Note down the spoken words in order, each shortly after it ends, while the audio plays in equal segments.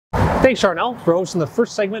Thanks, Charnel, for hosting the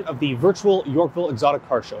first segment of the virtual Yorkville Exotic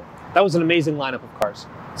Car Show. That was an amazing lineup of cars.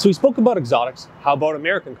 So we spoke about exotics. How about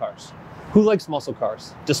American cars? Who likes muscle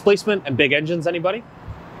cars? Displacement and big engines, anybody?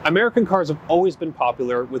 American cars have always been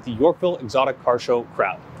popular with the Yorkville Exotic Car Show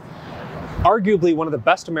crowd. Arguably one of the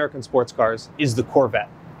best American sports cars is the Corvette.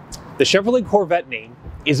 The Chevrolet Corvette name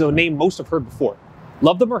is a name most have heard before.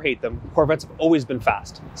 Love them or hate them, Corvettes have always been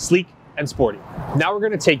fast, sleek, and sporty. Now we're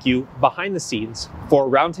going to take you behind the scenes for a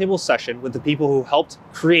roundtable session with the people who helped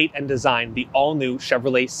create and design the all-new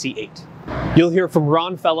Chevrolet C8. You'll hear from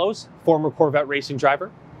Ron Fellows, former Corvette racing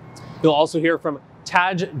driver. You'll also hear from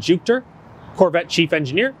Taj Jukter, Corvette chief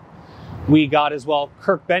engineer. We got as well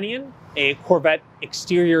Kirk Benion, a Corvette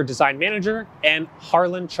exterior design manager, and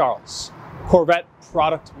Harlan Charles, Corvette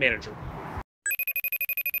product manager.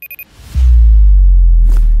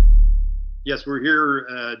 Yes, we're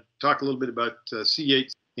here talk a little bit about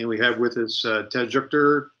C8, and we have with us Ted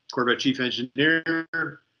Jukter, Corvette chief engineer,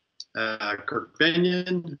 Kirk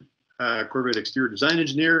Benion, Corvette exterior design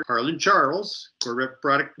engineer, Harlan Charles, Corvette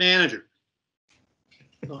product manager.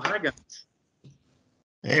 Oh, hi guys.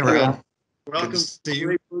 Hey, Ron. Welcome to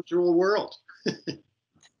the virtual world.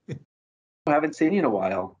 I haven't seen you in a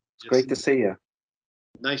while. It's great to see you.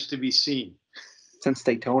 Nice to be seen. Since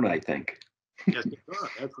Daytona, I think. Yes,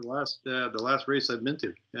 that's the last race I've been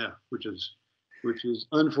to. Yeah, which is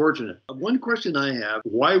unfortunate. One question I have: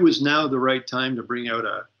 why was now the right time to bring out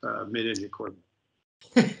a mid-engine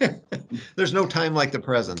Corvette? There's no time like the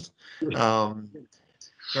present. Of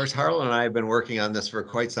course, Harlan and I have been working on this for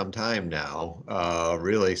quite some time now,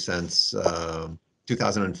 really since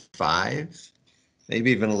 2005,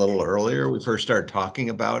 maybe even a little earlier. We first started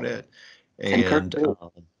talking about it, and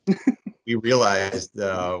we realized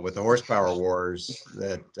with the horsepower wars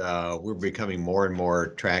that we're becoming more and more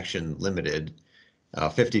traction limited.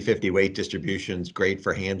 50-50 weight distribution's great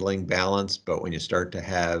for handling balance, but when you start to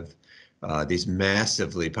have these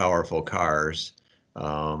massively powerful cars,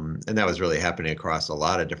 and that was really happening across a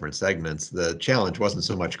lot of different segments, the challenge wasn't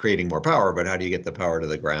so much creating more power, but how do you get the power to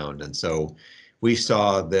the ground? And so we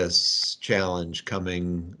saw this challenge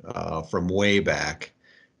coming from way back,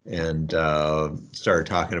 and started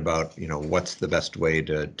talking about, what's the best way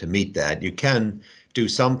to meet that. You can do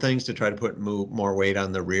some things to try to put more weight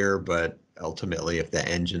on the rear, but ultimately if the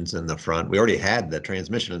engine's in the front, we already had the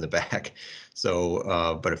transmission in the back,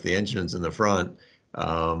 so but if the engine's in the front,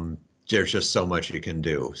 there's just so much you can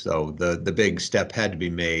do. So the big step had to be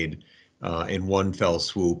made in one fell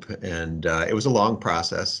swoop, and it was a long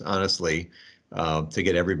process, honestly, to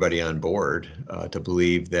get everybody on board to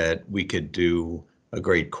believe that we could do a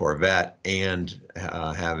great Corvette and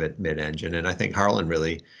have it mid-engine. And I think Harlan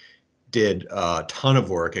really did a ton of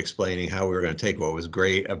work explaining how we were going to take what was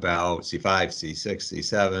great about C5, C6,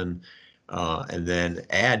 C7, and then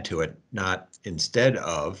add to it, not instead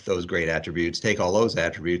of those great attributes, take all those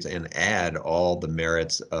attributes and add all the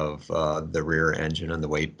merits of the rear engine and the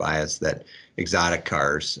weight bias that exotic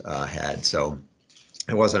cars had. So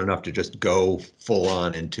it wasn't enough to just go full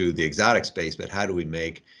on into the exotic space, but how do we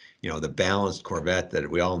make the balanced Corvette that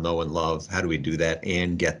we all know and love? How do we do that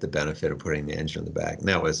and get the benefit of putting the engine in the back? And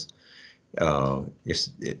that was,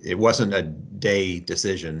 it wasn't a day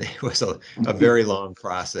decision. It was a very long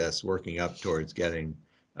process working up towards getting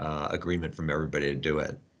agreement from everybody to do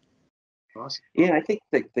it. Awesome. Yeah, I think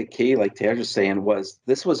the key, like Taj was saying, was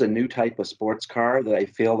this was a new type of sports car that I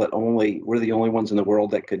feel that we're the only ones in the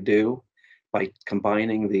world that could do, by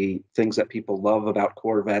combining the things that people love about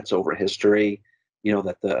Corvettes over history.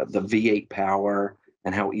 That the V8 power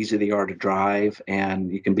and how easy they are to drive,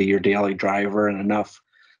 and you can be your daily driver and enough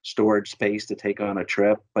storage space to take on a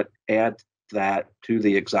trip, but add that to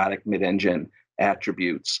the exotic mid-engine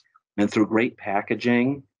attributes. And through great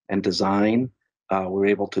packaging and design, we're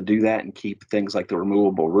able to do that and keep things like the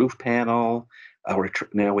removable roof panel.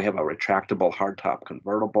 Now we have a retractable hardtop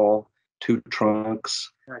convertible, 2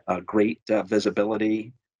 trunks, great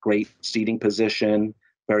visibility, great seating position,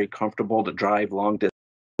 very comfortable to drive long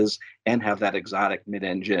distances, and have that exotic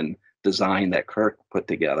mid-engine design that Kirk put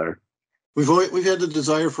together. We've had the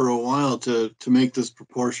desire for a while to make this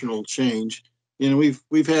proportional change.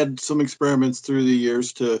 We've had some experiments through the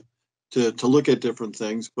years to look at different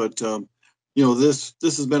things, but this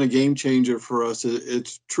has been a game changer for us.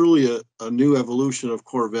 It's truly a new evolution of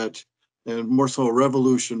Corvette, and more so a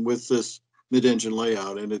revolution with this mid-engine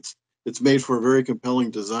layout, and it's made for a very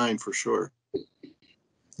compelling design for sure.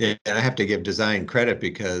 Yeah, and I have to give design credit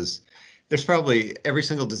because there's probably every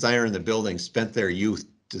single designer in the building spent their youth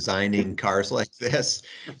designing cars like this.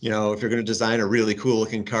 If you're going to design a really cool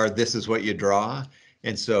looking car, this is what you draw.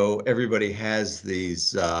 And so everybody has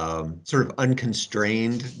these sort of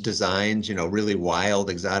unconstrained designs, really wild,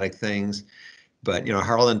 exotic things. But,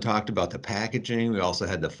 Harlan talked about the packaging. We also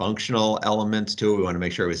had the functional elements too. We want to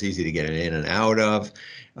make sure it was easy to get it in and out of.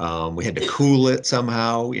 We had to cool it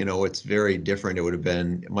somehow. It's very different. It would have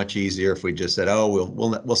been much easier if we just said, oh,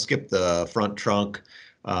 we'll skip the front trunk.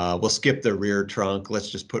 We'll skip the rear trunk. Let's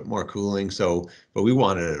just put more cooling. But we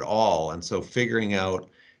wanted it all. And so figuring out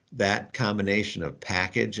that combination of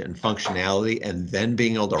package and functionality and then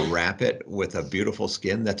being able to wrap it with a beautiful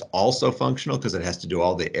skin that's also functional because it has to do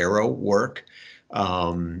all the aero work.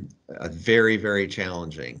 Very, very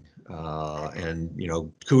challenging.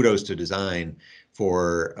 And kudos to design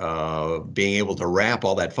for being able to wrap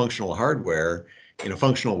all that functional hardware in a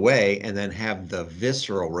functional way and then have the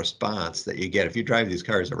visceral response that you get. If you drive these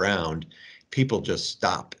cars around, people just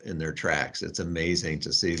stop in their tracks. It's amazing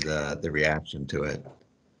to see the reaction to it.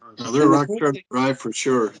 They're a rock star drive for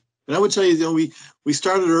sure. And I would tell you, we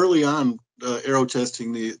started early on aero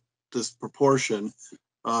testing this proportion.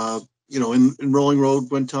 In rolling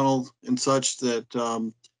road, wind tunnel, and such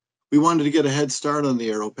that we wanted to get a head start on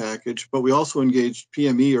the aero package, but we also engaged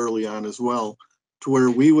PME early on as well, to where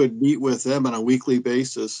we would meet with them on a weekly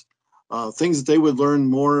basis. Things that they would learn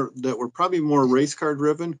more that were probably more race car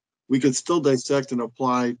driven, we could still dissect and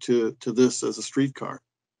apply to this as a street car.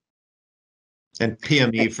 And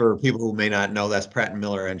PME, for people who may not know, that's Pratt &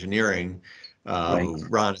 Miller Engineering, Right. who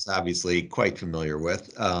Ron is obviously quite familiar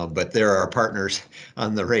with. But there are partners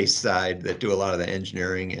on the race side that do a lot of the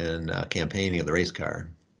engineering and campaigning of the race car.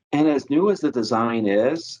 And as new as the design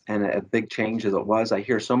is, and a big change as it was, I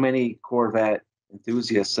hear so many Corvette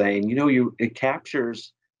enthusiasts saying, it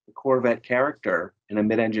captures the Corvette character in a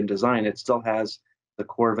mid-engine design. It still has the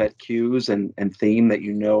Corvette cues and theme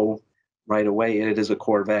that right away. It is a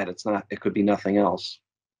Corvette. It's not. It could be nothing else.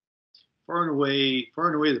 Far and away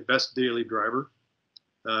the best daily driver.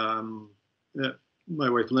 My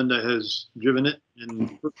wife Linda has driven it, and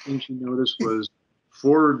the first thing she noticed was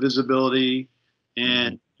forward visibility,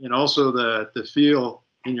 and also the feel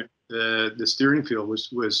in the steering feel was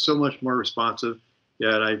so much more responsive.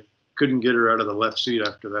 Yet I couldn't get her out of the left seat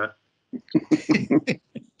after that.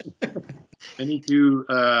 I need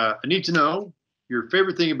to know your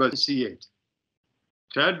favorite thing about the C8.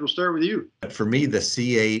 Ted, we'll start with you. For me, the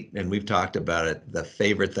C8, and we've talked about it, the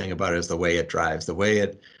favorite thing about it is the way it drives, the way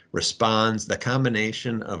it responds, the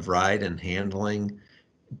combination of ride and handling.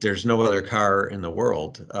 There's no other car in the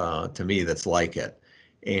world, to me, that's like it.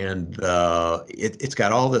 And it's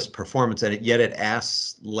got all this performance in it, yet it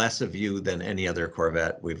asks less of you than any other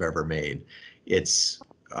Corvette we've ever made. It's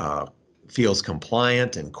feels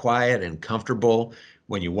compliant and quiet and comfortable.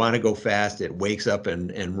 When you want to go fast, it wakes up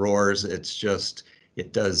and roars.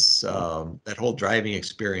 It does that whole driving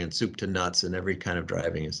experience, soup to nuts, and every kind of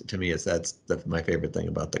driving to me that's my favorite thing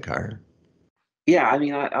about the car. Yeah,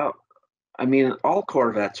 I mean, all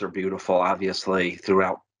Corvettes are beautiful, obviously,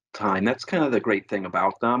 throughout time. That's kind of the great thing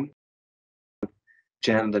about them.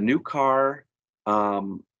 Jen, the new car,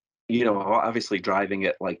 obviously driving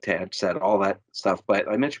it, like Tad said, all that stuff. But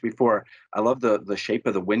I mentioned before, I love the shape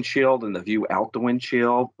of the windshield and the view out the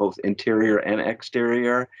windshield, both interior and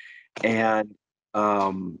exterior. And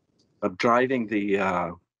of driving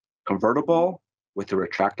the convertible with the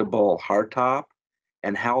retractable hardtop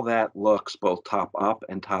and how that looks both top up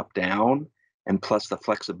and top down, and plus the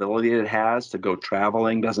flexibility it has to go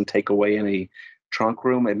traveling, doesn't take away any trunk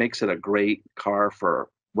room. It makes it a great car for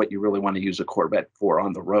what you really want to use a Corvette for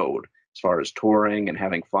on the road, as far as touring and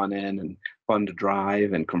having fun and fun to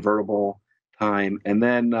drive and convertible time. And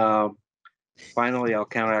then finally, I'll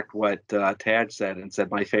counteract what Tad said and said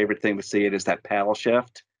my favorite thing to see it is that paddle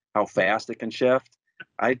shift, how fast it can shift.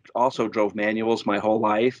 I also drove manuals my whole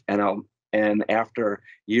life, and after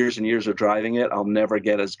years and years of driving it, I'll never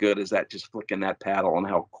get as good as that, just flicking that paddle and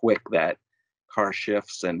how quick that car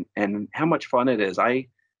shifts and how much fun it is.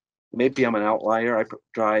 Maybe I'm an outlier. I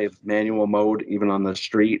drive manual mode even on the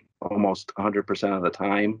street almost 100% of the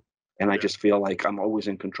time, and I just feel like I'm always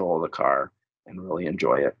in control of the car and really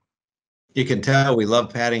enjoy it. You can tell we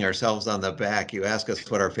love patting ourselves on the back. You ask us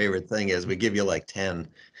what our favorite thing is, we give you like 10.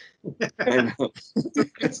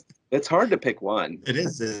 It's hard to pick one. It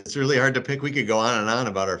is. It's really hard to pick. We could go on and on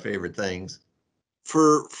about our favorite things.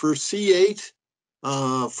 For C8,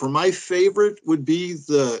 for my favorite would be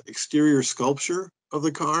the exterior sculpture of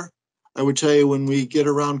the car. I would tell you, when we get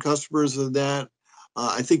around customers of that,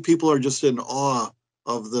 I think people are just in awe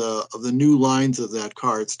of the new lines of that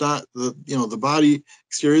car. It's not the body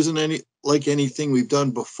exterior isn't like anything we've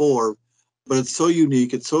done before, but it's so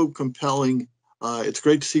unique. It's so compelling. It's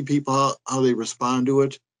great to see people how they respond to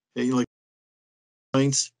it. And, like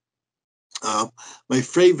points. My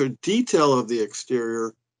favorite detail of the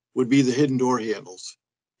exterior would be the hidden door handles.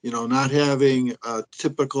 Not having a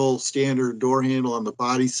typical standard door handle on the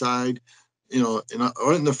body side, or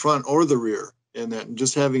in the front or the rear, and that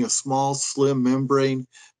just having a small, slim membrane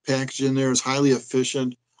package in there is highly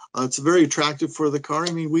efficient. It's very attractive for the car.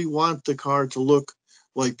 I mean, we want the car to look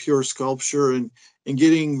like pure sculpture, and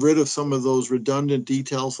getting rid of some of those redundant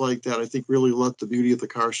details like that, I think really let the beauty of the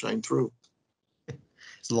car shine through.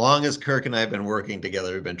 As long as Kirk and I have been working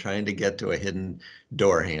together, we've been trying to get to a hidden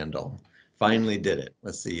door handle. Finally did it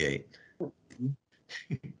with C8.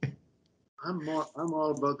 I'm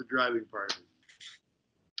all about the driving part of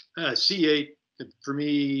it. C8, for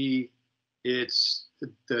me, it's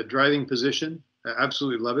the driving position. I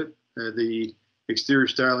absolutely love it. The exterior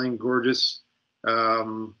styling, gorgeous.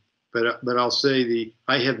 But I'll say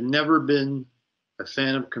I have never been a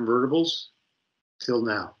fan of convertibles till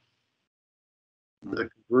now. The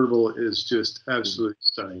convertible is just absolutely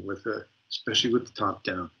stunning, especially with the top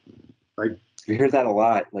down. You hear that a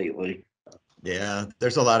lot lately. Yeah,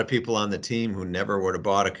 there's a lot of people on the team who never would have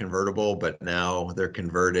bought a convertible, but now they're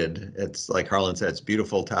converted. It's like Harlan said, it's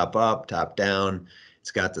beautiful top up, top down.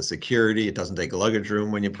 It's got the security. It doesn't take luggage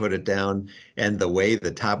room when you put it down. And the way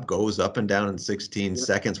the top goes up and down in 16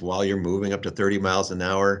 seconds while you're moving up to 30 miles an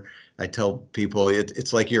hour, I tell people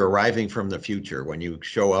it's like you're arriving from the future. When you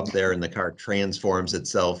show up there and the car transforms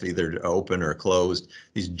itself, either open or closed,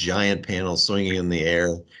 these giant panels swinging in the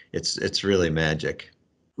air. It's really magic.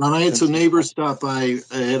 When I had some neighbors stop by,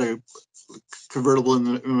 I had a convertible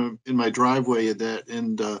in my driveway,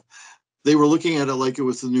 and they were looking at it like it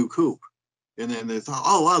was the new coupe. And then they thought,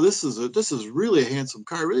 oh wow, this is really a handsome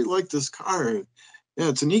car. I really like this car. Yeah,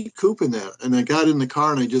 it's a neat coupe in that. And I got in the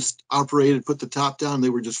car and I just operated, put the top down. They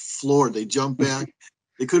were just floored. They jumped back.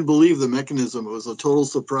 They couldn't believe the mechanism. It was a total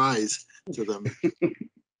surprise to them.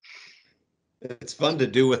 It's fun to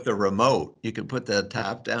do with the remote. You can put the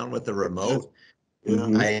top down with the remote.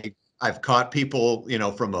 Yeah. I've caught people,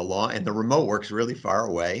 from a long, and the remote works really far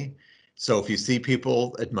away. So if you see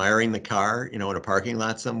people admiring the car, in a parking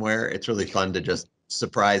lot somewhere, it's really fun to just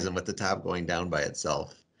surprise them with the top going down by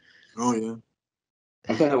itself. Oh yeah.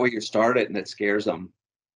 I've done it where you start it and it scares them.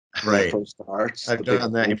 Right. When it first starts. I've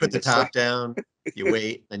done that. You put the top down, you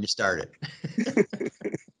wait, then you start it.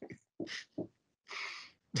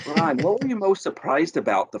 Ron, what were you most surprised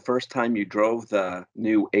about the first time you drove the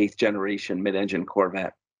new 8th generation mid-engine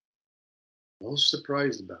Corvette? Most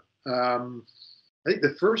surprised about. I think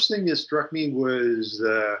the first thing that struck me was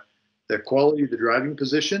the quality of the driving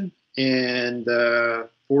position and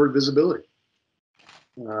forward visibility.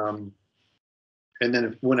 And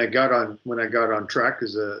then when I got on track,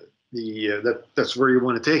 because that's where you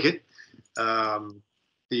want to take it.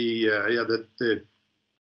 The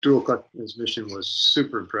dual clutch transmission was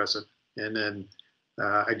super impressive, and then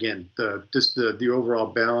again the overall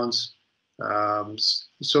balance,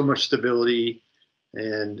 so much stability,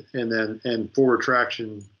 and forward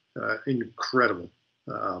traction, incredible.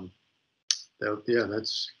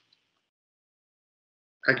 That's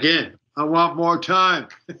again. I want more time.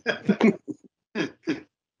 I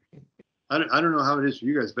don't know how it is for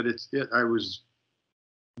you guys, but I was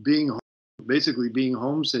basically being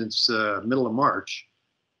home since middle of March.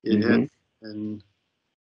 It had been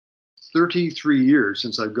 33 years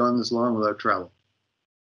since I've gone this long without travel.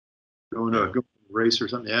 Going to a race or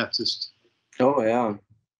something. Yeah, it's just. Oh yeah,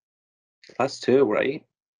 us too, right?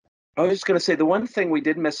 I was just going to say the one thing we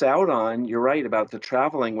did miss out on. You're right about the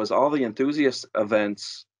traveling was all the enthusiast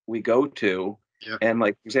events we go to. Yeah. And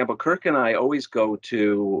like, for example, Kirk and I always go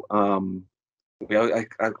to, I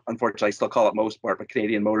unfortunately I still call it Mosport, but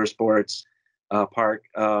Canadian Motorsports Park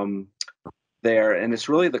there. And it's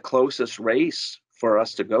really the closest race for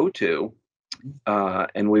us to go to.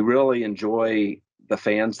 And we really enjoy the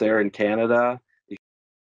fans there in Canada.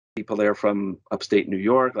 People there from upstate New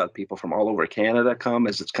York, a lot of people from all over Canada come,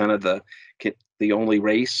 as it's kind of the only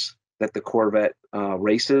race that the Corvette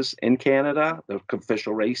races in Canada, the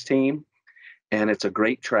official race team. And it's a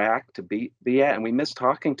great track to be at. And we miss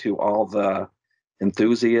talking to all the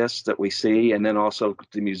enthusiasts that we see. And then also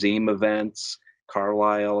the museum events,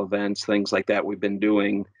 Carlisle events, things like that. We've been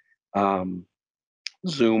doing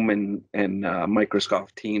Zoom and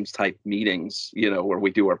Microsoft Teams type meetings, where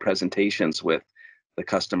we do our presentations with the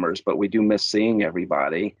customers. But we do miss seeing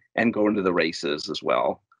everybody and going to the races as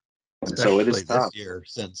well. And especially so it is tough. this year,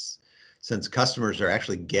 since customers are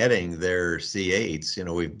actually getting their C8s,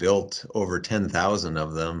 we've built over 10,000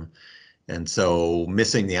 of them. And so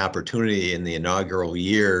missing the opportunity in the inaugural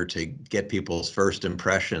year to get people's first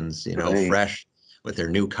impressions, Right. fresh with their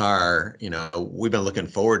new car. You know, we've been looking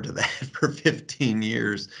forward to that for 15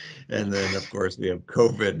 years. And then, of course, we have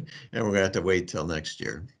COVID, and we're going to have to wait till next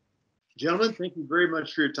year. Gentlemen, thank you very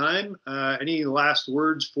much for your time. Any last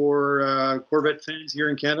words for Corvette fans here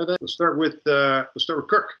in Canada? We'll start with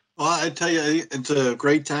Kirk. Well, I tell you, it's a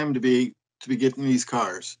great time to be getting these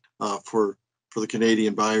cars for the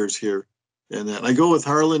Canadian buyers here. And I go with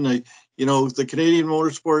Harlan. The Canadian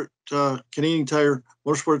Canadian Tire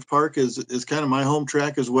Motorsports Park is kind of my home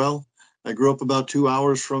track as well. I grew up about 2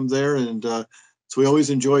 hours from there, and so we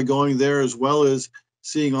always enjoy going there, as well as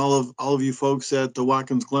seeing all of you folks at the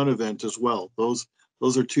Watkins Glen event as well.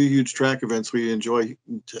 Those are two huge track events we enjoy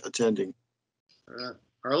attending.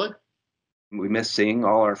 Harlan? We miss seeing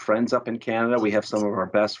all our friends up in Canada. We have some of our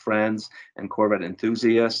best friends and Corvette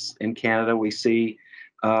enthusiasts in Canada we see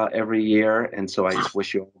every year, and so I just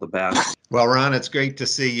wish you all the best. Well, Ron, it's great to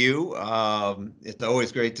see you. It's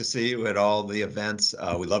always great to see you at all the events.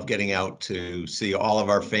 We love getting out to see all of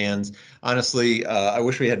our fans. Honestly, I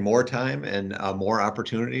wish we had more time and more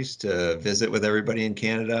opportunities to visit with everybody in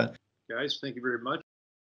Canada. Guys, thank you very much.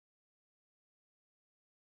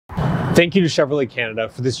 Thank you to Chevrolet Canada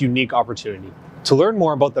for this unique opportunity. To learn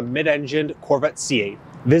more about the mid-engined Corvette C8,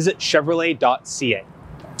 visit chevrolet.ca.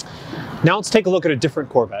 Now let's take a look at a different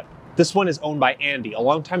Corvette. This one is owned by Andy, a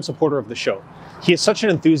longtime supporter of the show. He is such an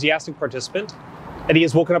enthusiastic participant that he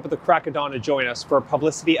has woken up at the crack of dawn to join us for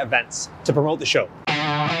publicity events to promote the show.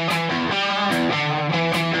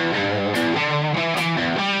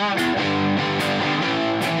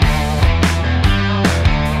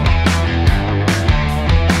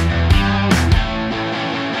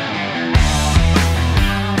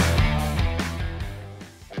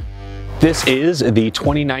 This is the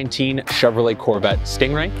 2019 Chevrolet Corvette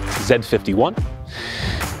Stingray Z51.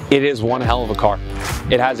 It is one hell of a car.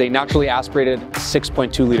 It has a naturally aspirated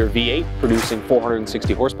 6.2 liter V8 producing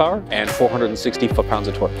 460 horsepower and 460 foot-pounds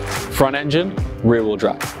of torque. Front engine, rear wheel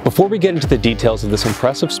drive. Before we get into the details of this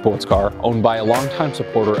impressive sports car owned by a longtime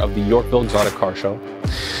supporter of the Yorkville Exotic Car Show,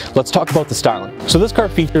 let's talk about the styling. So this car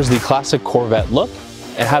features the classic Corvette look.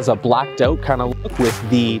 It has a blacked out kind of look with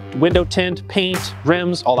the window tint, paint,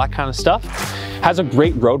 rims, all that kind of stuff. Has a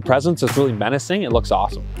great road presence. It's really menacing. It looks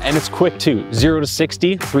awesome. And it's quick too. 0 to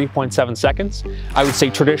 60, 3.7 seconds. I would say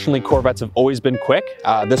traditionally Corvettes have always been quick.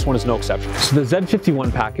 This one is no exception. So the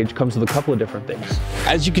Z51 package comes with a couple of different things.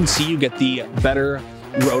 As you can see, you get the better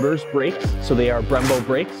rotors brakes, so they are Brembo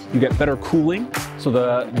brakes. You get better cooling, so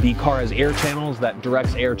the car has air channels that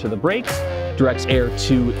directs air to the brakes, directs air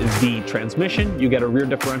to the transmission. You get a rear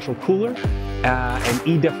differential cooler, an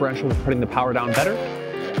E differential for putting the power down better,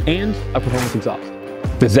 and a performance exhaust.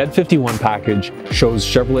 The Z51 package shows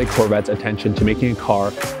Chevrolet Corvette's attention to making a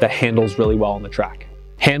car that handles really well on the track.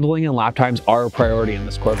 Handling and lap times are a priority in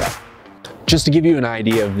this Corvette. Just to give you an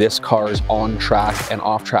idea of this car's on-track and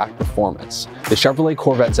off-track performance, the Chevrolet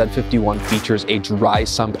Corvette Z51 features a dry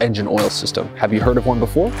sump engine oil system. Have you heard of one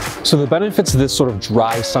before? So the benefits of this sort of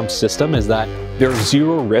dry sump system is that there's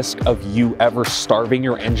zero risk of you ever starving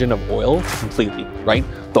your engine of oil completely, right?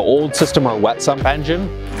 The old system or wet sump engine,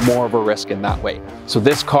 more of a risk in that way. So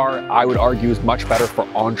this car, I would argue, is much better for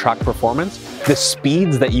on-track performance. The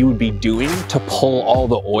speeds that you would be doing to pull all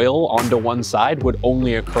the oil onto one side would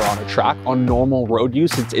only occur on a track. On normal road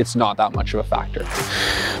use, it's not that much of a factor.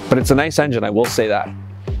 But it's a nice engine, I will say that.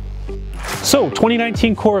 So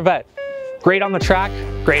 2019 Corvette, great on the track,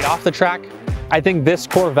 great off the track. I think this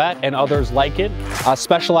Corvette and others like it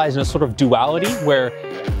specialize in a sort of duality where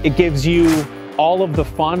it gives you all of the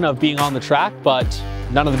fun of being on the track, but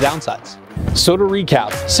none of the downsides. So to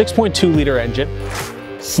recap, 6.2 liter engine,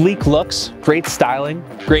 sleek looks, great styling,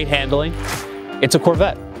 great handling. It's a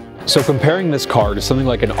Corvette. So comparing this car to something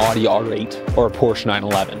like an Audi R8 or a Porsche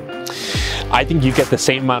 911, I think you get the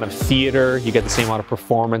same amount of theater, you get the same amount of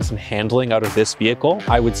performance and handling out of this vehicle.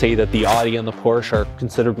 I would say that the Audi and the Porsche are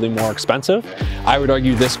considerably more expensive. I would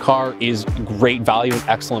argue this car is great value and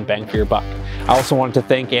excellent bang for your buck. I also wanted to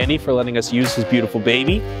thank Andy for letting us use his beautiful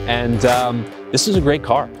baby, and this is a great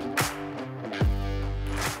car.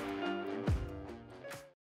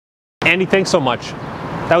 Andy, thanks so much.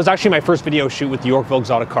 That was actually my first video shoot with the Yorkville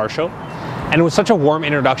Exotic Car Show, and it was such a warm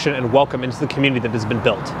introduction and welcome into the community that has been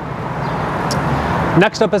built.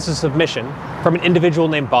 Next up is a submission from an individual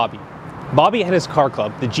named Bobby. Bobby and his car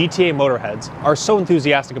club, the GTA Motorheads, are so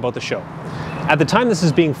enthusiastic about the show. At the time this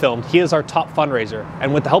is being filmed, he is our top fundraiser,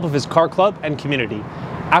 and with the help of his car club and community,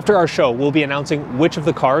 after our show, we'll be announcing which of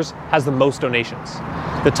the cars has the most donations.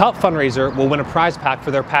 The top fundraiser will win a prize pack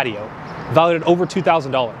for their patio, valued at over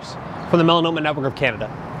 $2,000, from the Melanoma Network of Canada.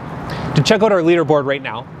 To check out our leaderboard right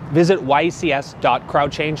now, visit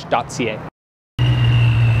yecs.crowdchange.ca.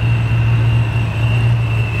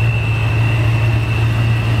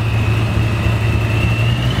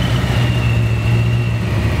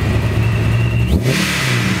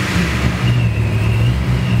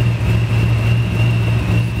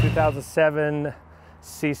 2007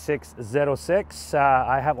 C606.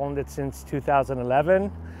 I have owned it since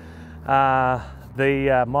 2011.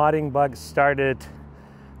 The modding bug started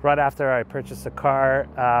right after I purchased the car.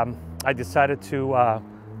 I decided to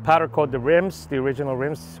powder coat the rims, the original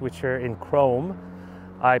rims, which are in chrome.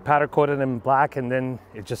 I powder coated them in black, and then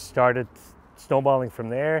it just started snowballing from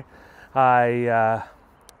there. I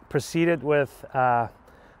proceeded with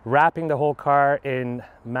wrapping the whole car in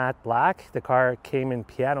matte black. The car came in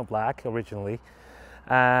piano black originally.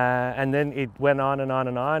 And then it went on and on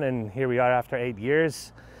and on, and here we are after 8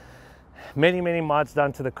 years. Many mods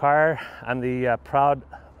done to the car. I'm the proud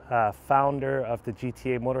founder of the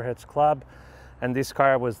GTA Motorheads Club, and this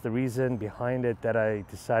car was the reason behind it that I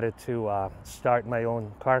decided to start my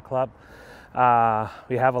own car club.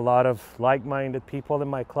 We have a lot of like-minded people in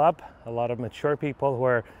my club, a lot of mature people who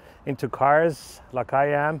are into cars like I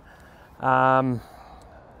am.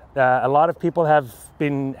 A lot of people have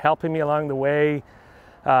been helping me along the way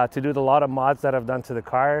to do a lot of mods that I've done to the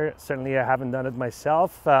car. Certainly I haven't done it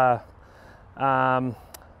myself.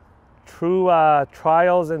 Through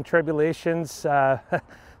trials and tribulations, to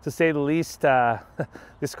say the least,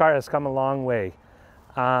 this car has come a long way.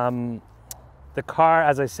 The car,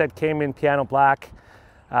 as I said, came in piano black,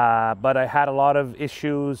 but I had a lot of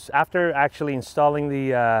issues after actually installing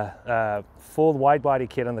the full wide body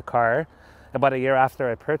kit on the car. About a year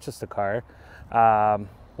after I purchased the car.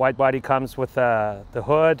 Wide body comes with the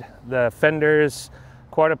hood, the fenders,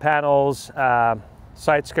 quarter panels,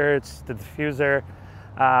 side skirts, the diffuser.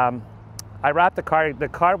 I wrapped the car. The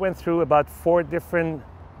car went through about 4 different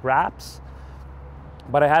wraps,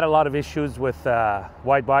 but I had a lot of issues with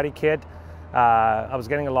wide body kit. I was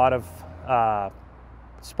getting a lot of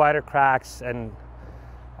spider cracks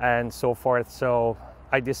and so forth. So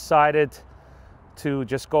I decided to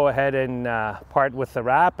just go ahead and part with the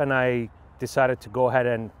wrap, and I decided to go ahead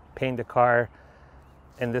and paint the car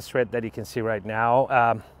in this red that you can see right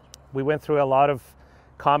now. We went through a lot of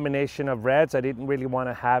combination of reds. I didn't really want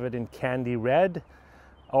to have it in candy red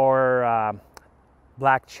or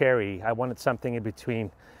black cherry. I wanted something in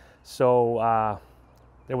between. So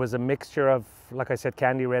there was a mixture of, like I said,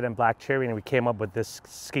 candy red and black cherry, and we came up with this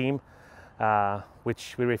scheme,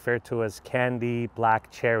 which we refer to as candy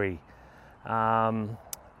black cherry.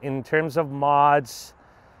 In terms of mods,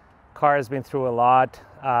 car has been through a lot,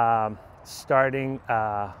 starting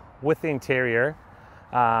with the interior.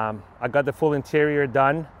 I got the full interior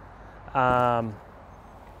done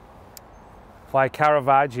by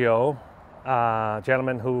Caravaggio,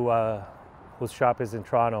 gentleman whose shop is in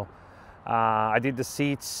Toronto. I did the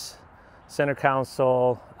seats, center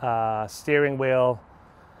console, steering wheel.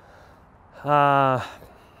 What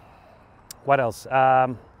else?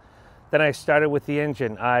 Then I started with the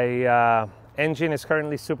engine. Engine is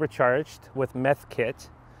currently supercharged with meth kit.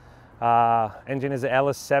 Engine is a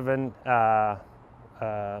LS7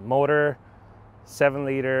 motor,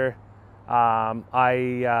 7-liter.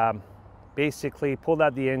 I basically pulled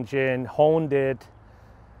out the engine, honed it,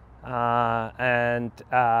 and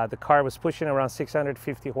the car was pushing around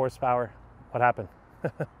 650 horsepower. What happened?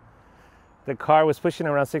 The car was pushing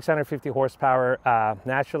around 650 horsepower,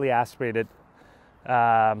 naturally aspirated.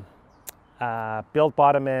 Built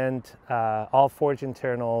bottom end, all forged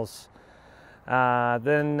internals.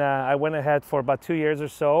 Then I went ahead for about 2 years or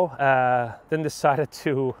so, then decided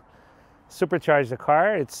to supercharge the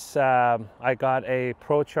car. I got a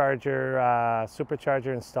Pro Charger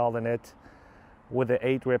supercharger installed in it with an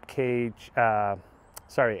 8-rip cage,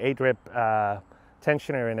 8-rip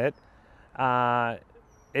tensioner in it.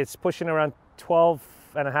 It's pushing around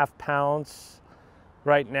 12.5 pounds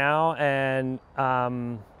right now, and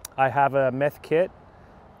I have a meth kit,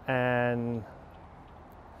 and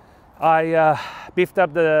I beefed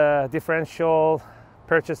up the differential,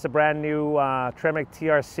 purchased a brand new Tremec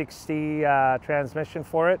TR60 transmission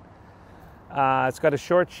for it. It's got a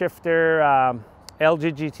short shifter,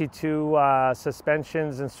 LG GT2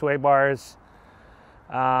 suspensions and sway bars.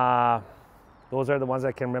 Those are the ones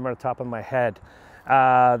I can remember on the top of my head.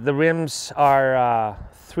 The rims are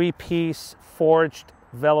 3-piece forged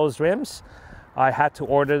Veloz rims. I had to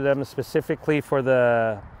order them specifically for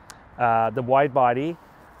the wide body.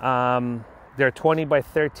 They're 20 by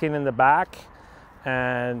 13 in the back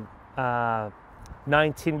and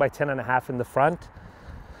 19 by 10.5 in the front.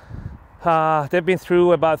 They've been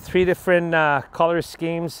through about 3 different color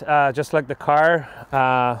schemes, just like the car.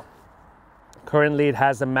 Currently it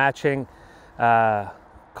has the matching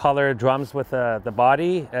color drums with the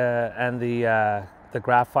body and the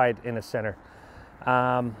graphite in the center.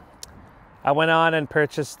 I went on and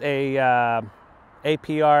purchased a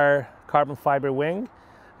APR carbon fiber wing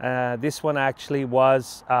This one actually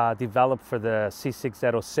was developed for the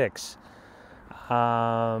C606.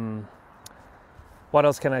 What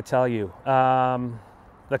else can I tell you?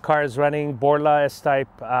 The car is running Borla S-type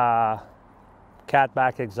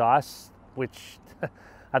catback exhaust, which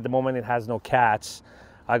at the moment it has no cats.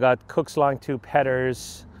 I got Cook's long tube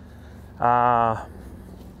headers.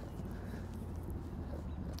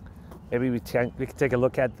 Maybe we can take a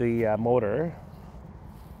look at the motor.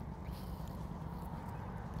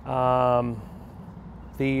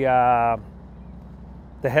 The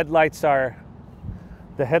headlights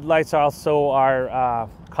also are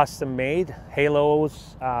custom made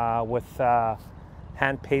halos with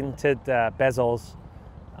hand painted bezels.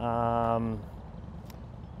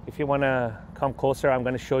 If you want to come closer, I'm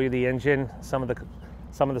going to show you the engine, some of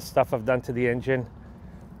the stuff I've done to the engine.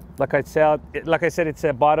 Like I said, it's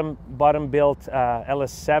a bottom built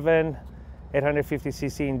LS7,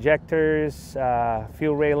 850cc injectors,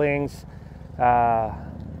 fuel railings,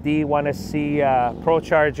 D1SC Pro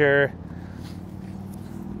Charger,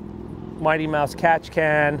 Mighty Mouse catch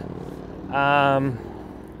can.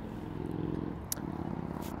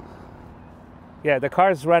 Yeah, the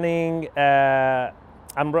car's running.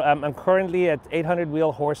 I'm currently at 800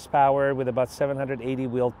 wheel horsepower with about 780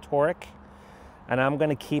 wheel torque, and I'm going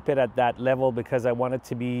to keep it at that level because I want it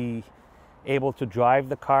to be able to drive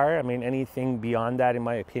the car. I mean, anything beyond that, in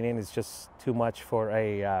my opinion, is just too much for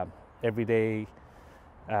a everyday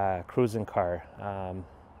cruising car.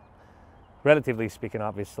 Relatively speaking,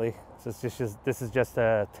 obviously. This is just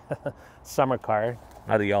a summer car,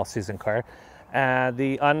 not the all-season car.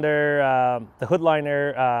 The hood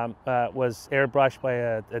liner was airbrushed by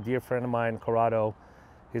a dear friend of mine, Corrado.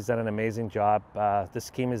 He's done an amazing job. The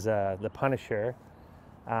scheme is the Punisher.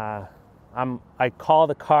 I call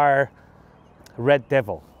the car Red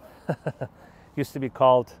Devil. Used to be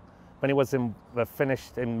called, when it was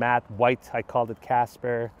finished in matte white, I called it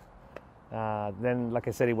Casper. Then, like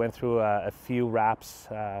I said, he went through a few wraps.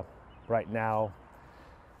 Right now,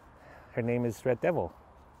 her name is Red Devil.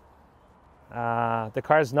 The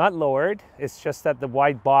car is not lowered. It's just that the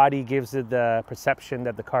wide body gives it the perception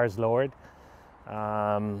that the car is lowered.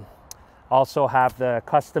 Also have the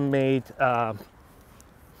custom-made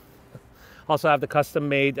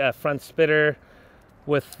front splitter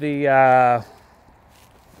with the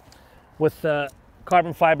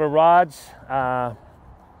carbon fiber rods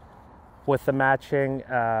with the matching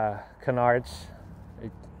canards.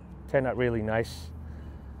 It turned out really nice.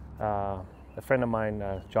 A friend of mine,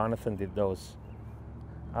 Jonathan, did those.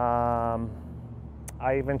 I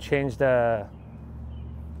even changed the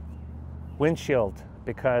windshield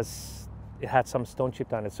because it had some stone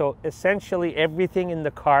chipped on it. So essentially everything in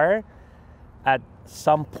the car at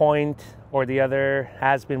some point or the other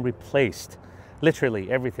has been replaced.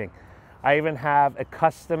 Literally everything. I even have a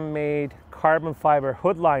custom made carbon fiber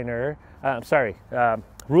hood liner,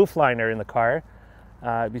 roof liner in the car,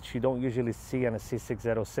 which you don't usually see on a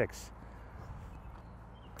C606.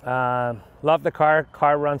 Love the car.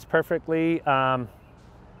 Car runs perfectly.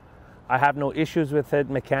 I have no issues with it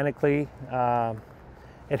mechanically.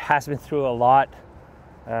 It has been through a lot,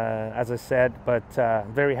 as I said, but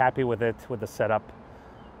very happy with it, with the setup.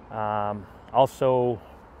 Also,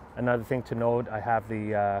 another thing to note, I have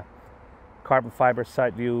the carbon fiber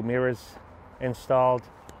side view mirrors installed.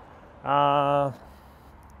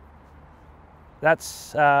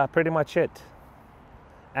 That's pretty much it.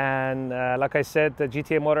 And like I said, the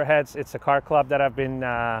GTA Motorheads, it's a car club that I've been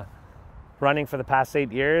running for the past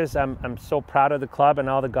 8 years. I'm so proud of the club and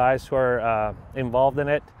all the guys who are involved in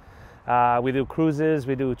it. We do cruises,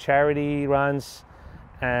 we do charity runs,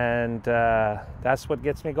 and that's what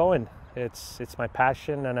gets me going. It's my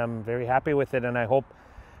passion, and I'm very happy with it. And I hope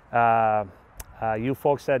you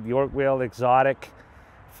folks at Yorkville Exotic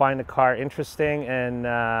find the car interesting and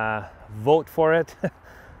vote for it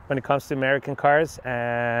when it comes to American cars.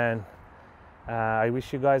 And I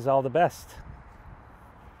wish you guys all the best.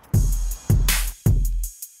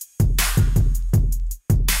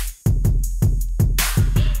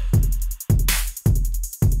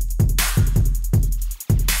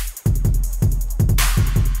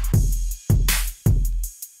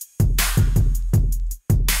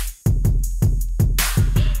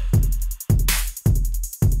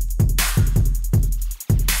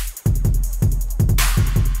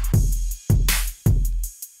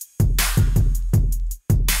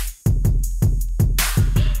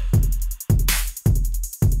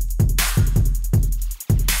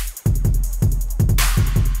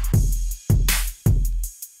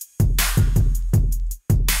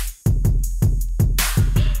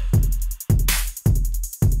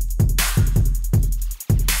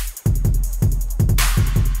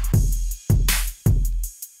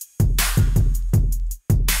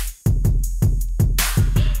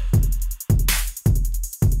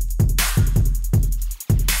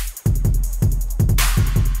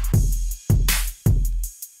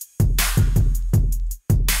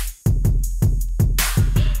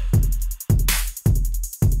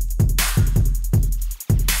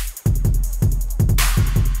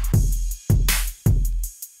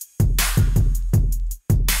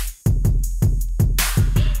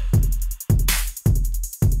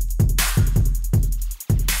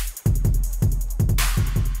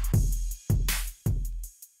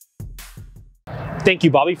 Thank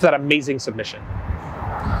you, Bobby, for that amazing submission.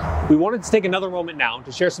 We wanted to take another moment now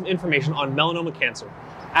to share some information on melanoma cancer,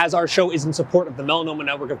 as our show is in support of the Melanoma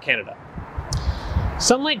Network of Canada.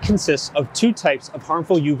 Sunlight consists of two types of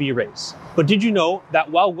harmful UV rays, but did you know that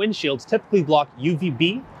while windshields typically block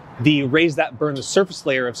UVB, the rays that burn the surface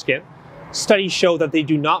layer of skin, studies show that they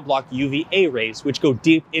do not block UVA rays, which go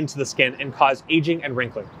deep into the skin and cause aging and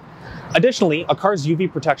wrinkling. Additionally, a car's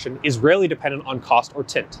UV protection is rarely dependent on cost or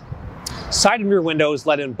tint. Side and rear windows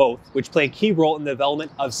let in both, which play a key role in the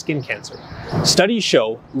development of skin cancer. Studies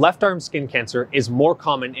show left arm skin cancer is more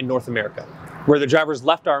common in North America, where the driver's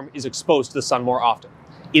left arm is exposed to the sun more often,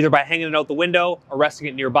 either by hanging it out the window or resting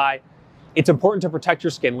it nearby. It's important to protect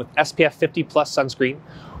your skin with SPF 50+ sunscreen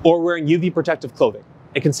or wearing UV protective clothing.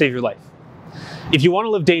 It can save your life. If you want to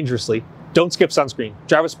live dangerously, don't skip sunscreen.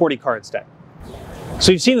 Drive a sporty car instead.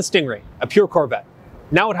 So you've seen the Stingray, a pure Corvette.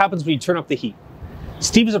 Now what happens when you turn up the heat?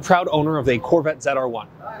 Steve is a proud owner of a Corvette ZR1.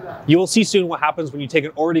 You will see soon what happens when you take an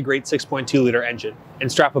already great 6.2 liter engine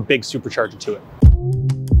and strap a big supercharger to it.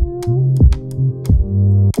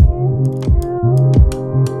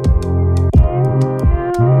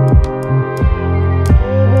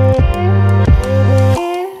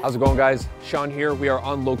 How's it going, guys? Sean here. We are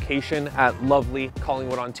on location at lovely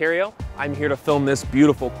Collingwood, Ontario. I'm here to film this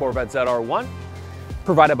beautiful Corvette ZR1,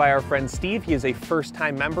 provided by our friend Steve. He is a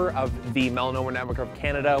first-time member of the Melanoma Network of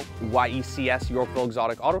Canada YECS Yorkville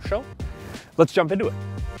Exotic Auto Show. Let's jump into it.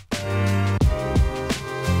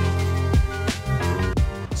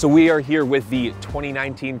 So we are here with the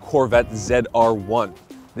 2019 Corvette ZR1.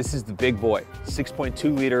 This is the big boy,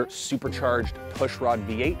 6.2 liter supercharged pushrod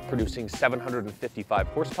V8 producing 755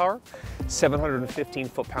 horsepower, 715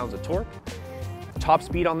 foot-pounds of torque. Top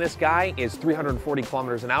speed on this guy is 340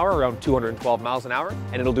 kilometers an hour, around 212 miles an hour,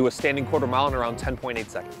 and it'll do a standing quarter mile in around 10.8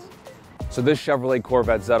 seconds. So this Chevrolet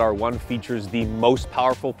Corvette ZR1 features the most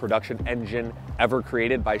powerful production engine ever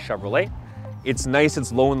created by Chevrolet. It's nice,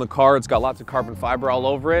 it's low in the car, it's got lots of carbon fiber all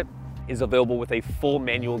over it. Is available with a full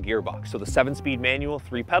manual gearbox. So the 7-speed manual,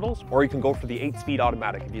 3 pedals, or you can go for the 8-speed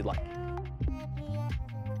automatic if you'd like.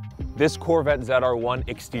 This Corvette ZR1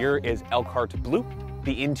 exterior is Elkhart blue.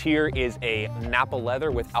 The interior is a Napa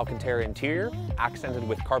leather with Alcantara interior, accented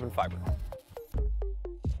with carbon fiber.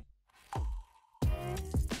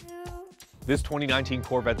 This 2019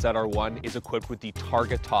 Corvette ZR1 is equipped with the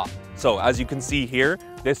Targa top. So as you can see here,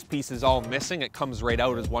 this piece is all missing. It comes right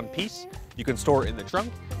out as one piece. You can store it in the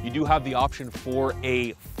trunk. You do have the option for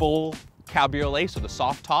a full cabriolet, so the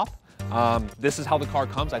soft top. This is how the car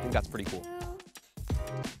comes. I think that's pretty cool.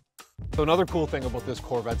 So another cool thing about this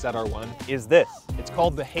Corvette ZR1 is this. It's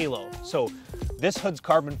called the Halo. So this hood's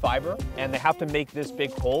carbon fiber, and they have to make this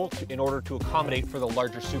big hole in order to accommodate for the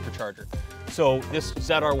larger supercharger. So this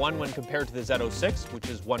ZR1, when compared to the Z06, which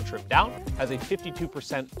is one trim down, has a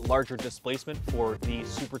 52% larger displacement for the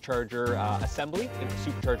supercharger assembly,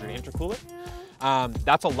 the supercharger and intercooler.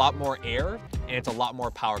 That's a lot more air, and it's a lot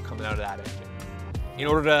more power coming out of that engine. In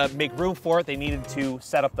order to make room for it, they needed to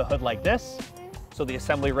set up the hood like this, so the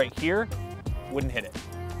assembly right here wouldn't hit it.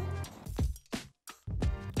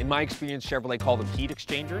 In my experience, Chevrolet call them heat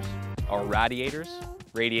exchangers, or radiators,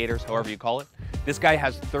 however you call it. This guy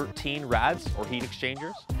has 13 rads, or heat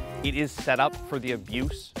exchangers. It is set up for the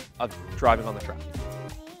abuse of driving on the track.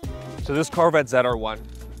 So this Corvette ZR1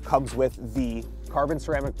 comes with the carbon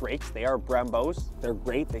ceramic brakes. They are Brembos. They're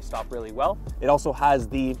great. They stop really well. It also has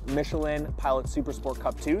the Michelin Pilot Super Sport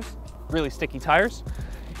Cup 2s, really sticky tires.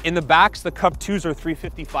 In the backs, the Cup 2s are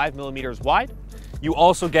 355 millimeters wide. You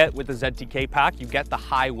also get, with the ZTK pack, you get the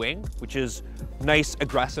high wing, which is nice,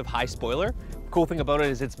 aggressive, high spoiler. Cool thing about it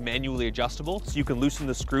is it's manually adjustable, so you can loosen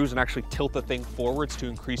the screws and actually tilt the thing forwards to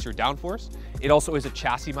increase your downforce. It also is a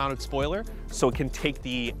chassis mounted spoiler, so it can take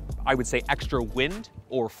the, I would say, extra wind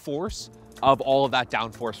or force of all of that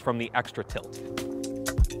downforce from the extra tilt.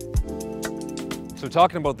 So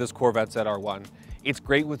talking about this Corvette ZR1, it's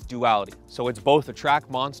great with duality. So it's both a track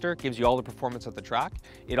monster, gives you all the performance at the track.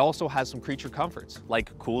 It also has some creature comforts,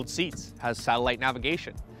 like cooled seats, has satellite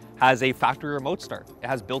navigation, has a factory remote start, it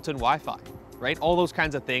has built-in Wi-Fi. Right? All those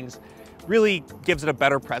kinds of things really gives it a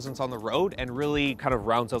better presence on the road and really kind of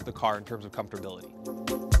rounds out the car in terms of comfortability.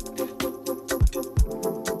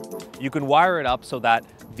 You can wire it up so that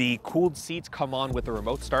the cooled seats come on with the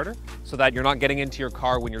remote starter so that you're not getting into your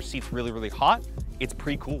car when your seat's really, really hot. It's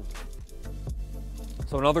pre-cooled.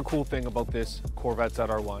 So another cool thing about this Corvette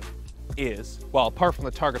ZR1 is, well, apart from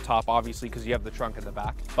the Targa top, obviously, because you have the trunk in the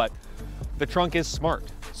back, but the trunk is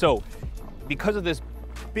smart. So because of this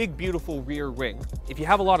big, beautiful rear ring. If you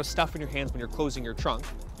have a lot of stuff in your hands when you're closing your trunk,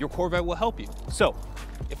 your Corvette will help you. So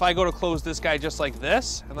if I go to close this guy just like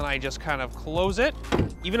this, and then I just kind of close it,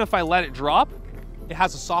 even if I let it drop, it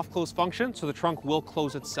has a soft close function, so the trunk will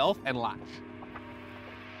close itself and latch.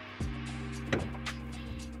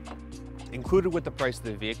 Included with the price of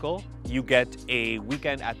the vehicle, you get a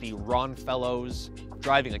weekend at the Ron Fellows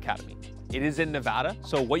Driving Academy. It is in Nevada,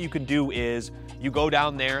 so what you can do is you go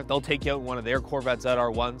down there, they'll take you out in one of their Corvette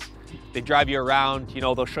ZR1s, they drive you around, you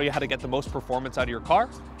know, they'll show you how to get the most performance out of your car,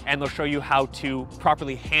 and they'll show you how to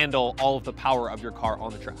properly handle all of the power of your car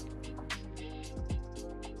on the track.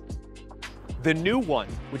 The new one,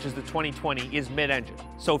 which is the 2020, is mid-engine.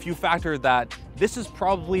 So if you factor that, this is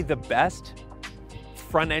probably the best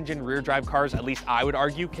front engine rear drive cars, at least I would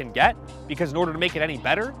argue, can get, because in order to make it any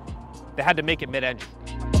better, they had to make it mid-engine.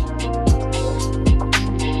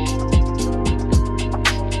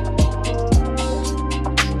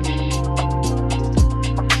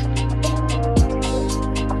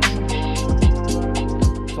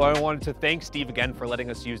 So I wanted to thank Steve again for letting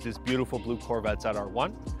us use this beautiful blue Corvette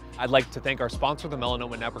ZR1. I'd like to thank our sponsor, the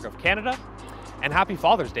Melanoma Network of Canada, and happy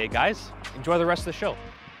Father's Day, guys. Enjoy the rest of the show.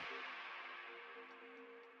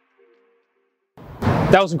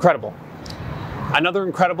 That was incredible. Another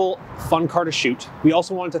incredible, fun car to shoot. We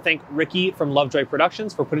also wanted to thank Ricky from Lovejoy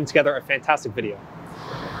Productions for putting together a fantastic video.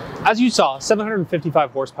 As you saw,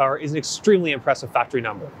 755 horsepower is an extremely impressive factory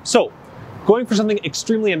number. So, going for something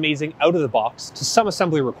extremely amazing out of the box to some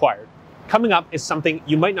assembly required, coming up is something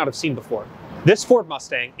you might not have seen before. This Ford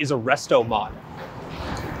Mustang is a resto mod.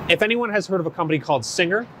 If anyone has heard of a company called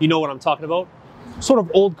Singer, you know what I'm talking about. Sort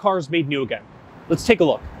of old cars made new again. Let's take a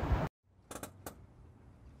look.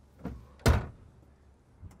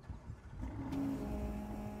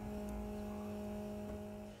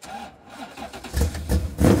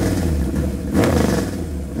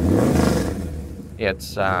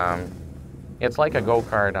 It's like a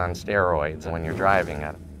go-kart on steroids when you're driving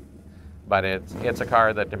it, but it's a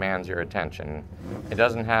car that demands your attention. It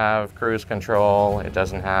doesn't have cruise control, it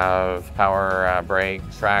doesn't have power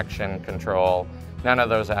brakes, traction control, none of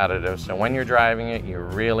those additives. So when you're driving it, you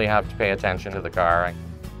really have to pay attention to the car.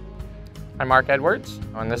 I'm Mark Edwards,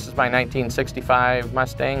 and this is my 1965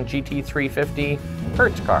 Mustang GT350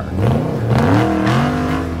 Hertz car.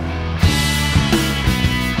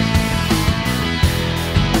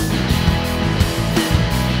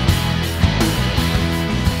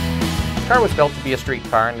 The car was built to be a street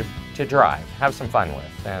car and to drive, have some fun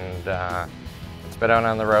with, and it's been out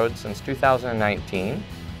on the road since 2019.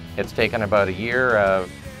 It's taken about a year of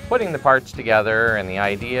putting the parts together and the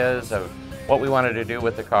ideas of what we wanted to do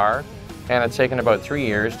with the car, and it's taken about 3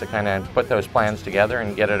 years to kind of put those plans together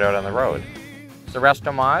and get it out on the road. It's a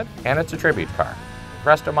resto mod, and it's a tribute car.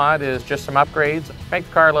 Resto mod is just some upgrades, make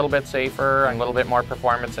the car a little bit safer and a little bit more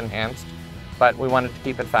performance enhanced, but we wanted to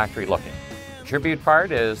keep it factory looking. Tribute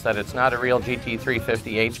part is that it's not a real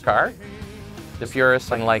GT350H car. The purists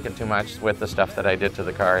didn't like it too much with the stuff that I did to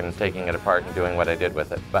the car and taking it apart and doing what I did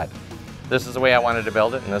with it. But this is the way I wanted to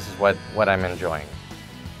build it, and this is what I'm enjoying.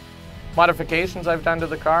 Modifications I've done to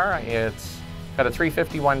the car, it's got a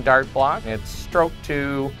 351 dart block. It's stroked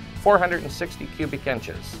to 460 cubic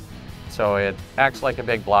inches. So it acts like a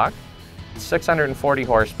big block. It's 640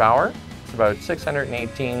 horsepower. It's about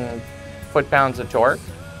 618 foot-pounds of torque.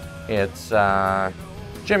 It's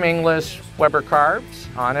Jim English Weber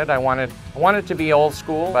carbs on it. I wanted to be old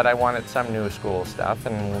school, but I wanted some new school stuff,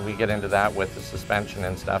 and we get into that with the suspension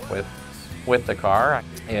and stuff with the car.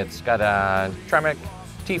 It's got a Tremec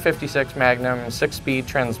T56 Magnum 6-speed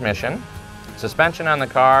transmission. Suspension on the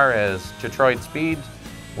car is Detroit Speed.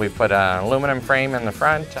 We put an aluminum frame in the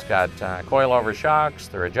front. It's got coilover shocks.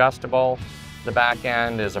 They're adjustable. The back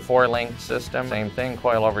end is a 4-link system. Same thing,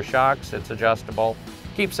 coilover shocks. It's adjustable.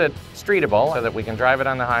 Keeps it streetable so that we can drive it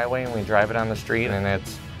on the highway and we drive it on the street, and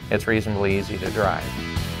it's reasonably easy to drive.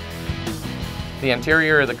 The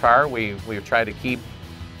interior of the car, we've tried to keep,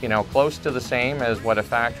 you know, close to the same as what a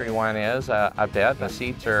factory one is a bit. The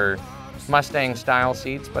seats are Mustang style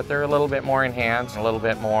seats, but they're a little bit more enhanced, a little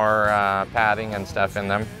bit more padding and stuff in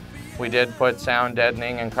them. We did put sound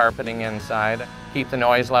deadening and carpeting inside, keep the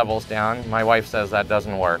noise levels down. My wife says that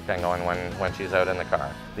doesn't work, I'm going when she's out in the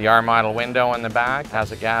car. The R model window in the back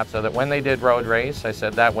has a gap so that when they did road race, I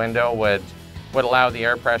said that window would allow the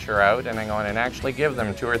air pressure out, and I'm going and actually give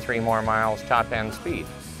them 2 or 3 more miles top end speed.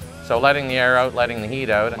 So letting the air out, letting the heat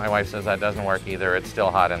out, my wife says that doesn't work either. It's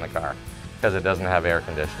still hot in the car because it doesn't have air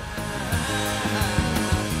conditioning.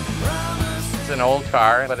 It's an old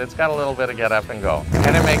car, but it's got a little bit of get up and go.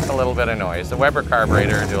 And it makes a little bit of noise. The Weber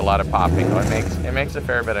carburetor do a lot of popping, so it makes a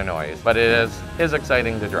fair bit of noise, but it is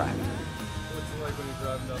exciting to drive. What's it like when you're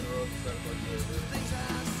driving down the road instead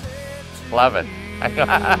of Love it.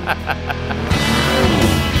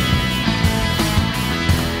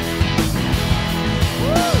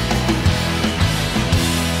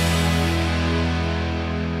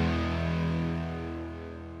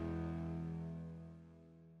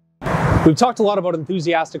 We've talked a lot about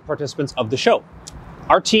enthusiastic participants of the show.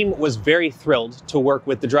 Our team was very thrilled to work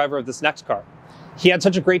with the driver of this next car. He had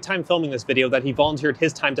such a great time filming this video that he volunteered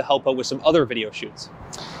his time to help out with some other video shoots.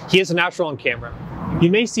 He is a natural on camera.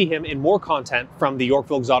 You may see him in more content from the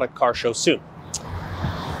Yorkville Exotic Car Show soon.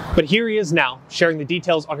 But here he is now, sharing the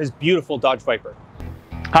details on his beautiful Dodge Viper.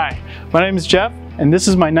 Hi, my name is Jeff, and this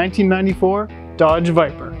is my 1994 Dodge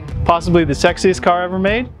Viper. Possibly the sexiest car ever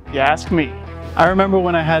made, you ask me. I remember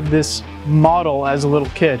when I had this model as a little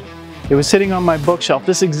kid. It was sitting on my bookshelf,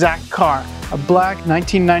 this exact car, a black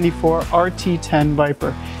 1994 RT10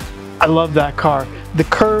 Viper. I love that car. The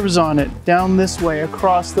curves on it, down this way,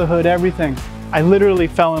 across the hood, everything. I literally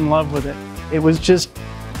fell in love with it. It was just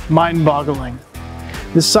mind-boggling.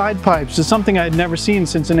 The side pipes is something I had never seen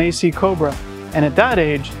since an AC Cobra. And at that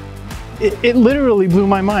age, it literally blew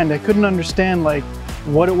my mind. I couldn't understand like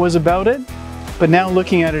what it was about it, but now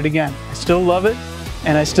looking at it again, I still love it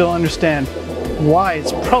and I still understand why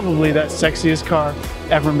it's probably that sexiest car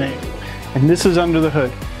ever made. And this is under the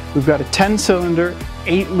hood. We've got a 10-cylinder,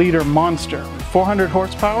 8-liter monster with 400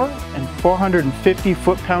 horsepower and 450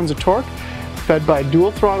 foot-pounds of torque, fed by dual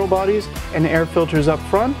throttle bodies and air filters up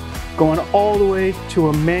front, going all the way to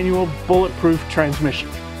a manual bulletproof transmission.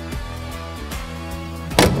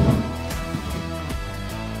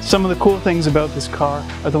 Some of the cool things about this car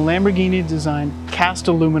are the Lamborghini designed cast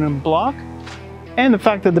aluminum block and the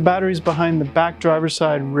fact that the battery's behind the back driver's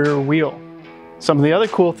side rear wheel. Some of the other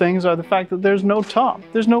cool things are the fact that there's no top,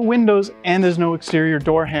 there's no windows, and there's no exterior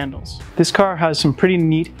door handles. This car has some pretty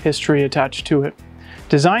neat history attached to it.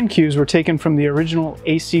 Design cues were taken from the original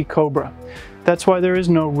AC Cobra. That's why there is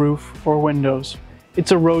no roof or windows.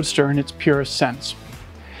 It's a roadster in its purest sense.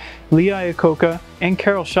 Lee Iacocca and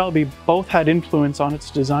Carroll Shelby both had influence on its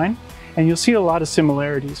design, and you'll see a lot of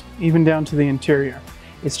similarities, even down to the interior.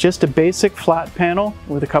 It's just a basic flat panel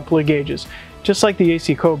with a couple of gauges, just like the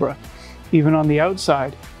AC Cobra. Even on the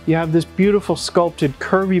outside, you have this beautiful sculpted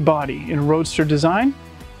curvy body in roadster design,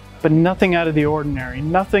 but nothing out of the ordinary,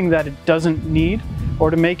 nothing that it doesn't need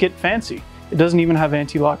or to make it fancy. It doesn't even have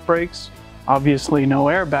anti-lock brakes, obviously no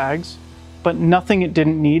airbags, but nothing it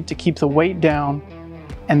didn't need to keep the weight down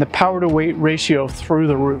and the power to weight ratio through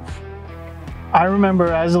the roof. I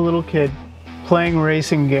remember as a little kid playing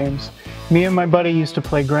racing games. Me and my buddy used to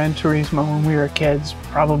play Gran Turismo when we were kids,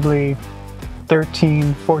 probably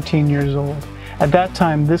 13, 14 years old. At that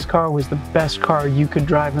time, this car was the best car you could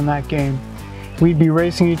drive in that game. We'd be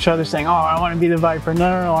racing each other saying, oh, I want to be the Viper.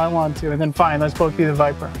 No, I want to. And then fine, let's both be the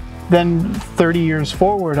Viper. Then 30 years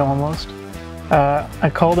forward almost, I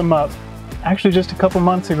called him up, actually just a couple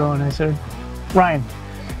months ago, and I said, Ryan,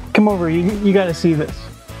 come over, you got to see this.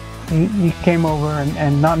 He came over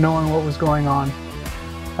and not knowing what was going on.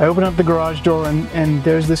 I open up the garage door and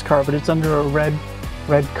there's this car, but it's under a red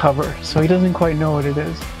cover, so he doesn't quite know what it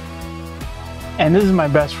is. And this is my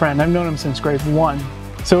best friend. I've known him since grade 1.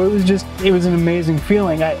 So it was an amazing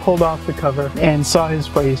feeling. I pulled off the cover and saw his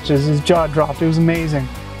face, just his jaw dropped. It was amazing.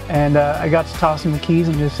 And I got to toss him the keys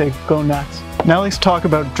and just say, go nuts. Now let's talk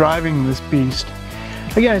about driving this beast.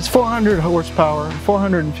 Again, it's 400 horsepower,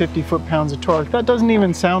 450 foot-pounds of torque. That doesn't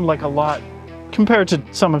even sound like a lot compared to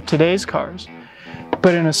some of today's cars.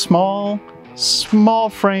 But in a small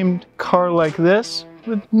framed car like this,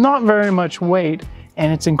 with not very much weight,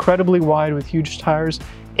 and it's incredibly wide with huge tires,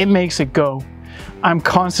 it makes it go. I'm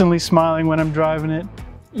constantly smiling when I'm driving it.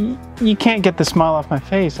 You can't get the smile off my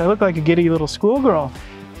face. I look like a giddy little schoolgirl.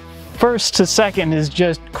 First to second is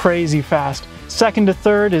just crazy fast. Second to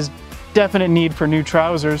third is definite need for new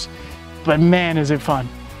trousers, but man is it fun.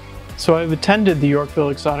 So I've attended the Yorkville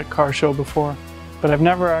Exotic Car Show before, but I've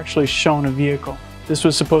never actually shown a vehicle. This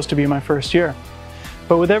was supposed to be my first year.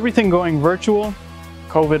 But with everything going virtual,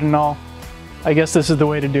 COVID and all, I guess this is the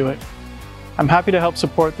way to do it. I'm happy to help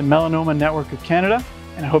support the Melanoma Network of Canada,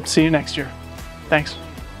 and I hope to see you next year. Thanks.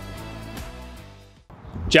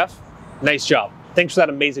 Jeff, nice job. Thanks for that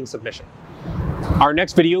amazing submission. Our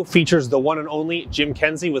next video features the one and only Jim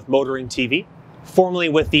Kenzie with Motoring TV, formerly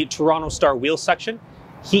with the Toronto Star Wheels section.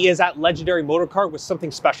 He is at Legendary Motorcar with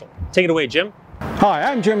something special. Take it away, Jim. Hi,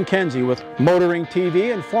 I'm Jim Kenzie with Motoring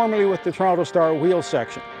TV and formerly with the Toronto Star Wheels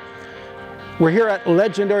section. We're here at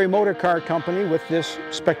Legendary Motor Car Company with this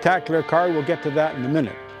spectacular car. We'll get to that in a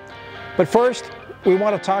minute. But first, we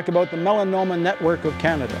want to talk about the Melanoma Network of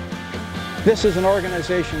Canada. This is an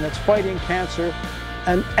organization that's fighting cancer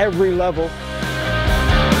at every level.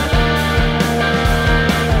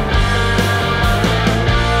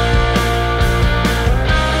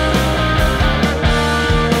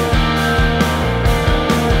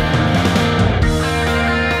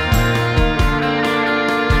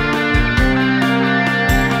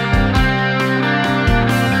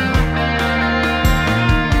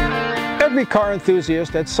 Every car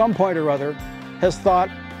enthusiast at some point or other has thought,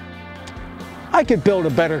 I could build a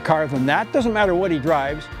better car than that. Doesn't matter what he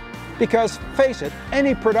drives, because face it,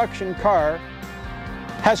 any production car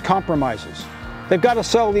has compromises. They've got to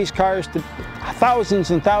sell these cars to thousands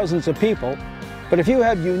and thousands of people, but if you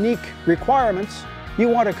have unique requirements, you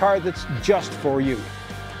want a car that's just for you.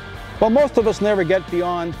 Well, most of us never get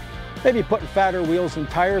beyond maybe putting fatter wheels and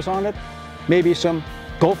tires on it, maybe some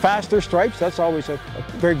go faster stripes. That's always a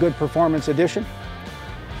very good performance addition.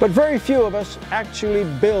 But very few of us actually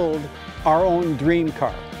build our own dream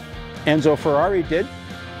car. Enzo Ferrari did,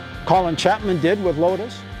 Colin Chapman did with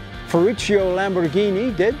Lotus, Ferruccio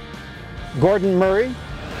Lamborghini did, Gordon Murray.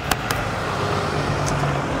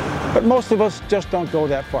 But most of us just don't go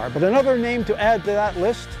that far. But another name to add to that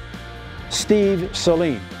list, Steve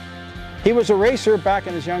Saleen. He was a racer back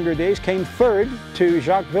in his younger days, came third to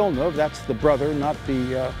Jacques Villeneuve, that's the brother, not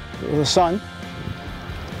the son,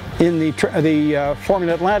 in the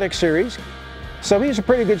Formula Atlantic series. So he's a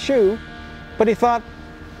pretty good shoe, but he thought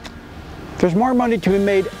there's more money to be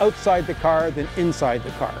made outside the car than inside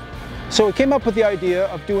the car. So he came up with the idea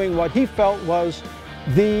of doing what he felt was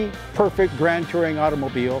the perfect grand touring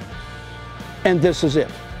automobile, and this is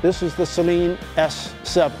it. This is the Saleen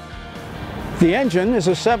S7. The engine is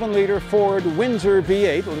a 7-liter Ford Windsor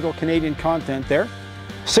V8, a little Canadian content there,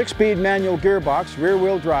 6-speed manual gearbox,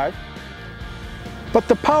 rear-wheel drive. But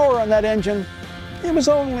the power on that engine, it was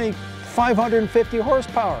only 550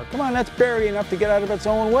 horsepower. Come on, that's barely enough to get out of its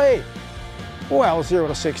own way. Well, 0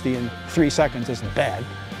 to 60 in 3 seconds isn't bad.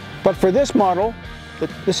 But for this model,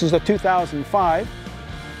 this is a 2005,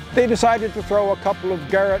 they decided to throw a couple of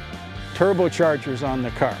Garrett turbochargers on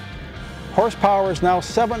the car. Horsepower is now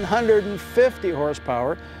 750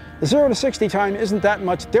 horsepower. The 0 to 60 time isn't that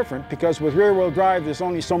much different because with rear-wheel drive there's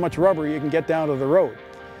only so much rubber you can get down to the road.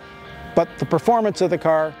 But the performance of the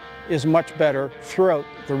car is much better throughout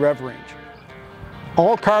the rev range.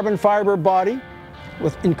 All carbon fiber body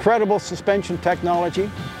with incredible suspension technology,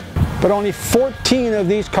 but only 14 of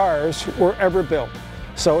these cars were ever built.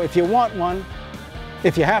 So if you want one,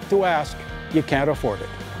 if you have to ask, you can't afford it.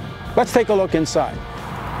 Let's take a look inside.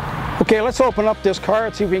 Okay, let's open up this car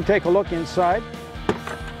and see if we can take a look inside.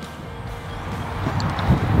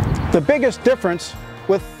 The biggest difference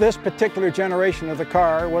with this particular generation of the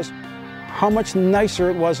car was how much nicer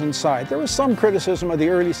it was inside. There was some criticism of the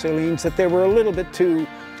early Saleens that they were a little bit too,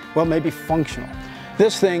 well, maybe functional.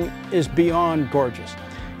 This thing is beyond gorgeous.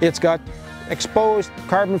 It's got exposed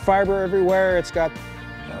carbon fiber everywhere, it's got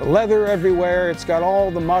leather everywhere, it's got all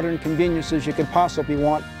the modern conveniences you could possibly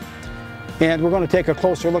want. And we're going to take a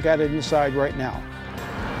closer look at it inside right now.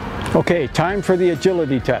 Okay, time for the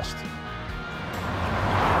agility test.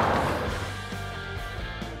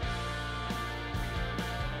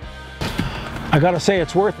 I gotta say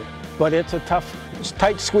it's worth it, but it's a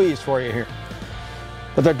tight squeeze for you here.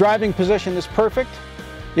 But the driving position is perfect.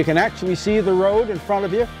 You can actually see the road in front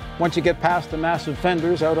of you once you get past the massive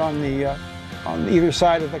fenders out on either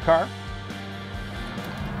side of the car.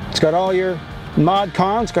 It's got all your mod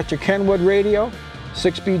cons, got your Kenwood radio,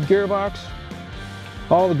 6-speed gearbox,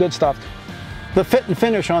 all the good stuff. The fit and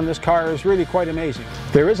finish on this car is really quite amazing.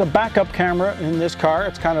 There is a backup camera in this car.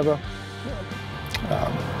 It's kind of a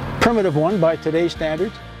primitive one by today's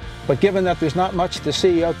standards, but given that there's not much to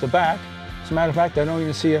see out the back, as a matter of fact, I don't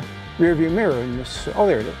even see a rear view mirror in this. Oh,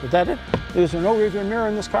 there it is. Is that it? Is there no rear view mirror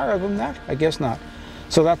in this car other than that? I guess not.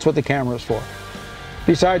 So that's what the camera is for.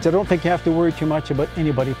 Besides, I don't think you have to worry too much about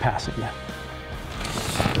anybody passing you.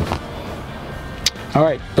 All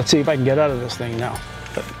right, let's see if I can get out of this thing now.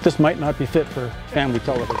 But this might not be fit for family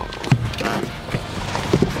television.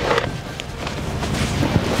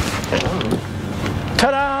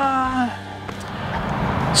 Ta-da!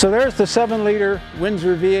 So there's the 7-liter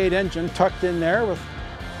Windsor V8 engine tucked in there with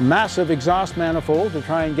massive exhaust manifold to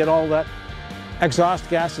try and get all that exhaust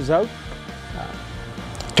gases out.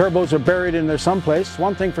 Turbos are buried in there someplace.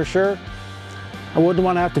 One thing for sure, I wouldn't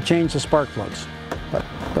want to have to change the spark plugs.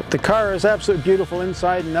 But the car is absolutely beautiful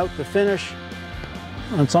inside and out. The finish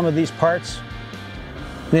on some of these parts,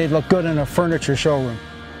 they'd look good in a furniture showroom.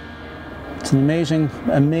 It's an amazing,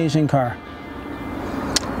 amazing car.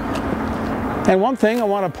 And one thing I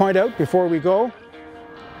want to point out before we go,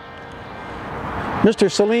 Mr.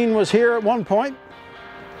 Saleen was here at one point,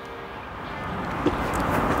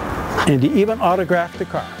 and he even autographed the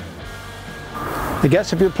car. I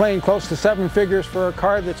guess if you're paying close to 7 figures for a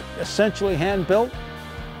car that's essentially hand-built,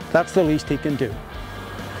 that's the least he can do.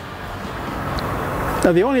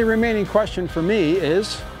 Now the only remaining question for me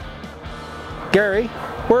is, Gary,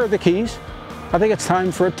 where are the keys? I think it's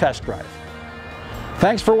time for a test drive.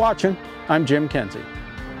 Thanks for watching. I'm Jim Kenzie.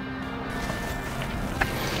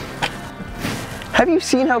 Have you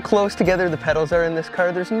seen how close together the pedals are in this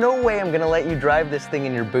car? There's no way I'm gonna let you drive this thing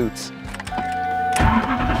in your boots.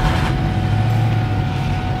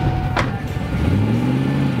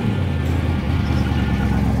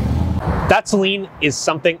 That Saleen is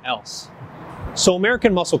something else. So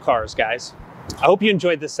American muscle cars, guys. I hope you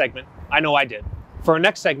enjoyed this segment. I know I did. For our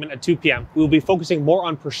next segment at 2 p.m., we will be focusing more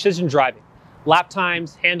on precision driving, lap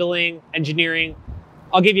times, handling, engineering.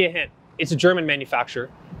 I'll give you a hint. It's a German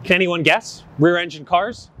manufacturer. Can anyone guess? Rear engine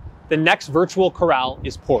cars? The next virtual corral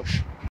is Porsche.